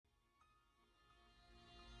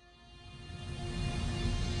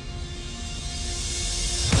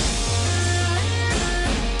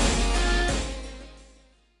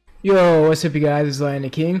Yo, what's up you guys, it's Lion the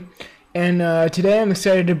King, and today I'm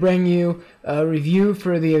excited to bring you a review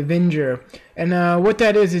for the Avenger. And what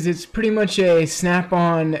that is it's pretty much a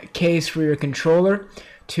snap-on case for your controller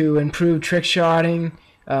to improve trick shotting,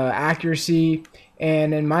 accuracy,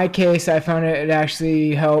 and in my case I found it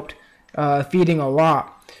actually helped feeding a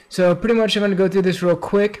lot. So pretty much I'm going to go through this real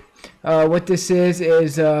quick. What this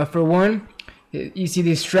is for one, you see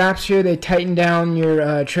these straps here, they tighten down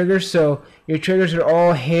your triggers, so your triggers are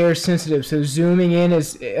all hair sensitive, so zooming in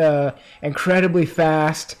is incredibly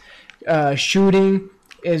fast. Shooting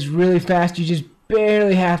is really fast. You just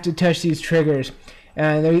barely have to touch these triggers,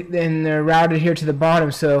 and they're routed here to the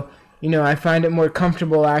bottom, so I find it more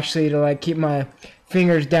comfortable actually to like keep my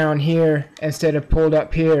fingers down here instead of pulled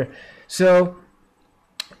up here. So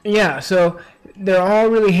yeah, so they're all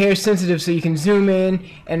really hair sensitive, so you can zoom in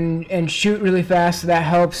and shoot really fast. So that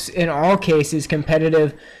helps in all cases,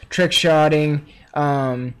 competitive trick shotting,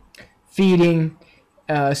 feeding.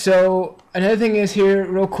 So another thing is here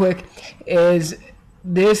real quick is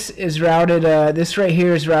this is routed, this right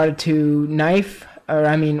here is routed to knife, or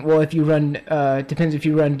I mean, well, if you run, depends if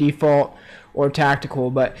you run default or tactical,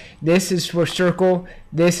 but this is for circle,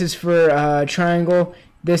 this is for triangle,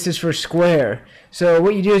 this is for square. So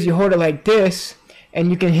what you do is you hold it like this,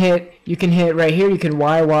 and you can hit right here. You can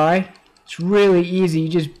YY. It's really easy. You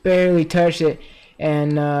just barely touch it,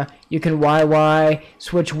 and you can YY,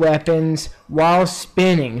 switch weapons while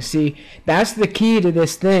spinning. See, that's the key to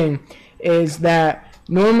this thing, is that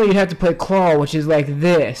normally you'd have to play claw, which is like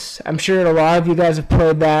this. I'm sure a lot of you guys have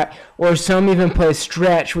played that, or some even play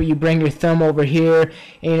stretch, where you bring your thumb over here.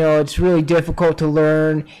 It's really difficult to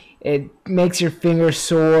learn. It makes your fingers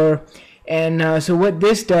sore. And so what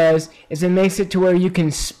this does is it makes it to where you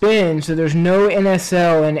can spin, so there's no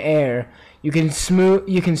NSL in air. You can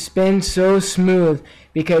spin so smooth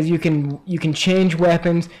because you can change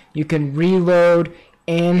weapons, you can reload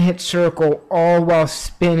and hit circle all while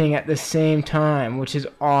spinning at the same time, which is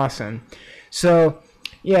awesome. So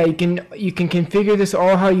yeah, you can configure this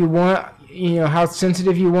all how you want, how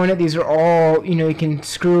sensitive you want it. These are all, you can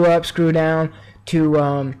screw up, screw down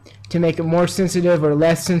to make it more sensitive or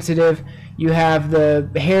less sensitive. You have the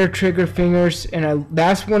hair trigger fingers, and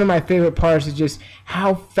that's one of my favorite parts, is just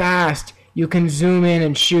how fast you can zoom in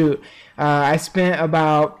and shoot. I spent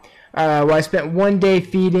I spent 1 day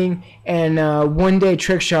feeding and 1 day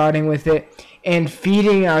trick shotting with it. And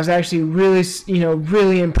feeding, I was actually really,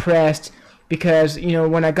 really impressed, because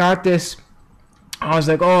when I got this, I was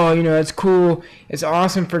like, oh, it's cool, it's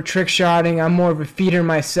awesome for trick shotting. I'm more of a feeder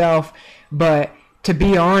myself, but to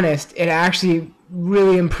be honest, it actually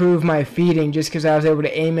really improved my feeding, just because I was able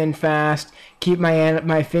to aim in fast, keep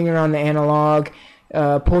my finger on the analog,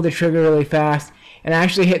 pull the trigger really fast, and I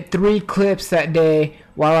actually hit 3 clips that day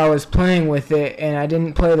while I was playing with it. And I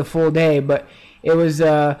didn't play the full day, but it was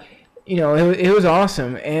it was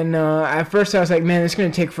awesome. And at first I was like, man, it's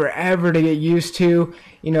gonna take forever to get used to.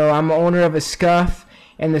 I'm the owner of a scuff,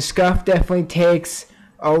 and the scuff definitely takes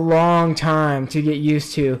a long time to get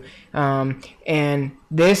used to, and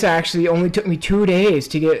this actually only took me 2 days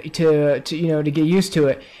to get get used to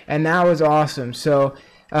it, and that was awesome. So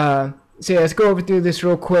yeah, let's go over through this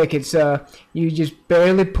real quick. It's you just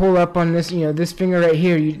barely pull up on this, this finger right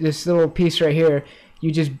here, this little piece right here,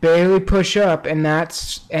 you just barely push up, and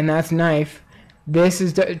that's knife. This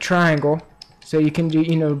is the triangle. So you can do,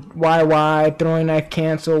 YY, throwing knife,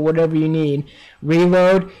 cancel, whatever you need.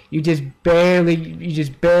 Reload, you just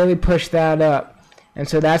barely push that up. And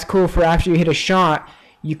so that's cool for after you hit a shot,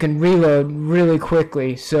 you can reload really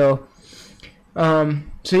quickly. So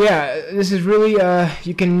yeah, this is really,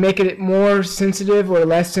 you can make it more sensitive or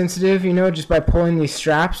less sensitive, just by pulling these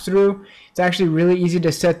straps through. It's actually really easy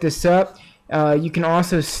to set this up. You can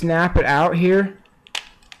also snap it out here,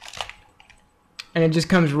 and it just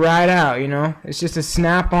comes right out. It's just a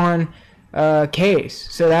snap-on case,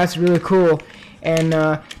 so that's really cool. And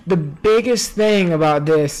the biggest thing about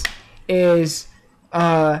this is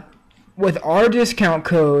with our discount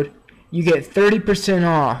code you get 30%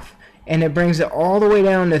 off, and it brings it all the way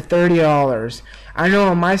down to $30. I know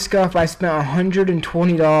on my scuff I spent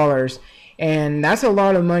 $120, and that's a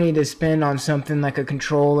lot of money to spend on something like a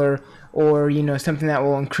controller, or something that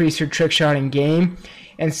will increase your trick shotting game.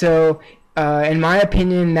 And so in my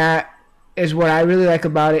opinion, that is what I really like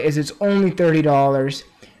about it, is it's only $30.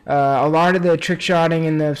 A lot of the trick shotting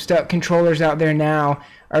and the controllers out there now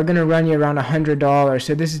are going to run you around $100.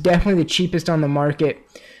 So this is definitely the cheapest on the market.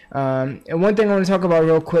 And one thing I want to talk about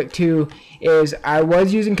real quick too is I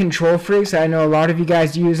was using Control Freaks. I know a lot of you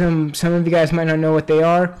guys use them. Some of you guys might not know what they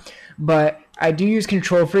are, but I do use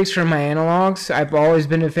Control Freaks for my analogs. I've always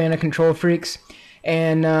been a fan of Control Freaks.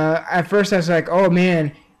 And at first I was like, oh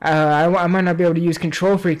man, I might not be able to use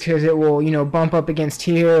control freak because it will, you know, bump up against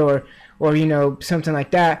here or you know, something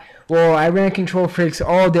like that. Well, I ran control freaks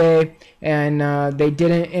all day, and they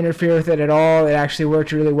didn't interfere with it at all. It actually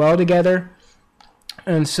worked really well together.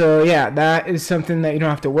 And so yeah, that is something that you don't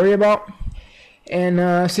have to worry about.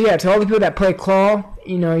 And so yeah, to all the people that play claw,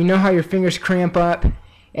 you know how your fingers cramp up,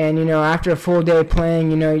 and you know after a full day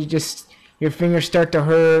playing, you know your fingers start to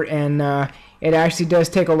hurt, and it actually does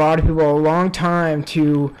take a lot of people a long time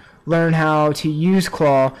to learn how to use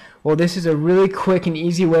claw. Well, this is a really quick and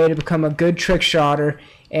easy way to become a good trick shotter,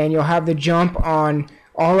 and you'll have the jump on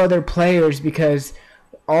all other players because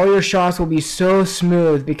all your shots will be so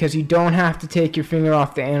smooth because you don't have to take your finger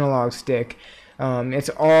off the analog stick. It's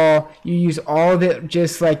all, you use all of it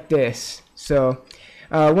just like this. So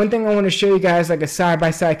one thing I want to show you guys, like a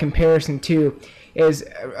side-by-side comparison too, is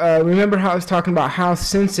remember how I was talking about how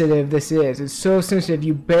sensitive this is. It's so sensitive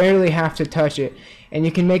you barely have to touch it, and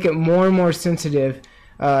you can make it more and more sensitive,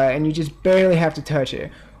 and you just barely have to touch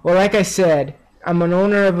it. Well, like I said, I'm an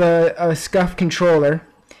owner of a SCUF controller,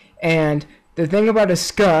 and the thing about a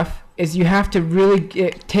SCUF is you have to really,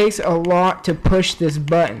 it takes a lot to push this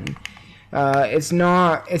button. It's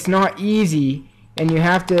not easy, and you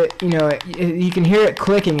have to, you know, you can hear it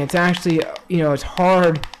clicking. It's actually, you know, it's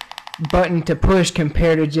hard button to push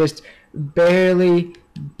compared to just barely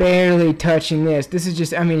touching this. This is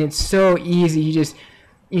just, I mean, it's so easy. You just,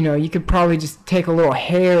 you know, you could probably just take a little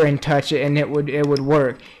hair and touch it and it would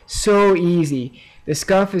work. So easy. The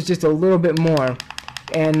SCUF is just a little bit more.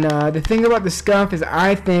 And the thing about the SCUF is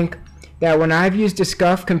I think that when I've used a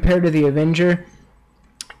SCUF compared to the Avenger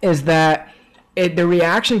is that the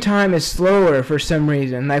reaction time is slower for some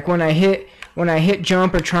reason. Like when I hit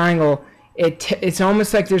jump or triangle, it's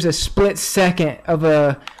almost like there's a split second of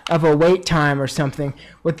a wait time or something.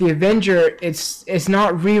 With the Avenger, it's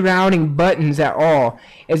not rerouting buttons at all.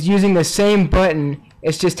 It's using the same button.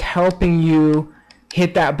 It's just helping you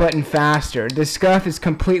hit that button faster. The SCUF is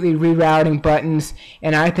completely rerouting buttons,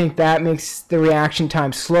 and I think that makes the reaction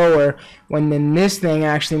time slower, when then this thing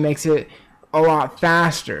actually makes it a lot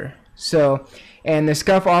faster. So, and the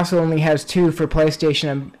SCUF also only has 2 for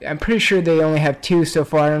PlayStation. I'm pretty sure they only have 2 so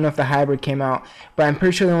far. I don't know if the hybrid came out, but I'm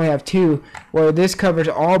pretty sure they only have 2, where this covers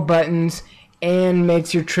all buttons and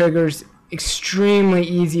makes your triggers extremely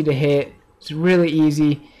easy to hit. It's really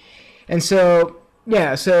easy. And so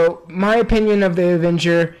yeah, so my opinion of the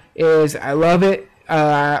Avenger is I love it.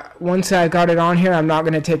 Once I got it on here, I'm not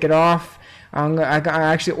going to take it off. I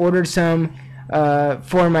actually ordered some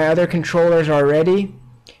for my other controllers already,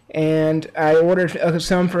 and I ordered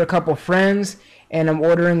some for a couple friends, and I'm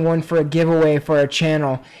ordering one for a giveaway for our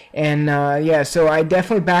channel. And yeah, so I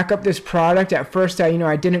definitely back up this product. At first,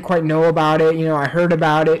 I didn't quite know about it. I heard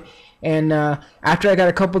about it, and after I got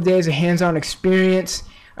a couple days of hands-on experience,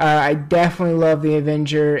 I definitely love the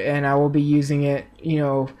Avenger, and I will be using it,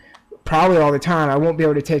 probably all the time. I won't be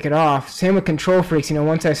able to take it off. Same with control freaks.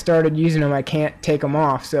 Once I started using them, I can't take them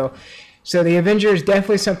off. So the Avenger is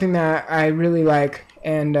definitely something that I really like,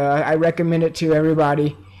 and I recommend it to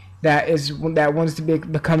everybody that wants to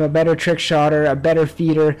become a better trick shotter, a better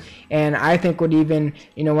feeder. And I think would even,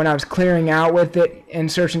 when I was clearing out with it in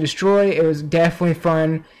Search and Destroy, it was definitely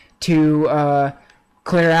fun to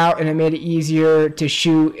clear out, and it made it easier to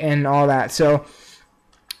shoot and all that. So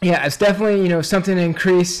yeah, it's definitely something to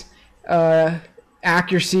increase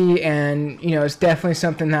accuracy, and it's definitely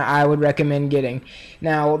something that I would recommend getting.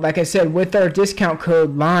 Now, like I said, with our discount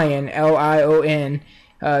code LION, LION,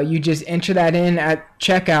 you just enter that in at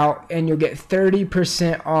checkout, and you'll get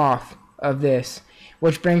 30% off of this,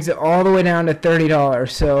 which brings it all the way down to $30.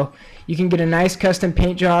 So you can get a nice custom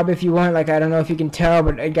paint job if you want. Like, I don't know if you can tell,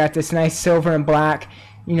 but I got this nice silver and black,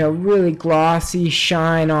 really glossy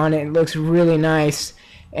shine on it. It looks really nice,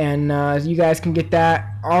 and you guys can get that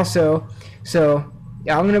also. So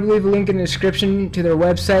yeah, I'm going to leave a link in the description to their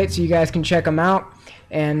website so you guys can check them out,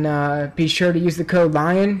 and be sure to use the code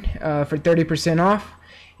LION for 30% off.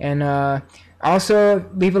 And also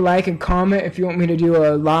leave a like and comment if you want me to do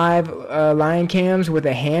a live Lion cams with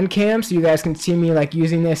a hand cam, so you guys can see me like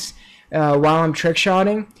using this while I'm trick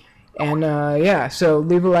shotting. And yeah, so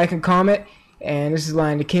leave a like and comment. And this is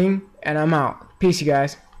Lion the King, and I'm out. Peace, you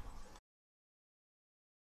guys.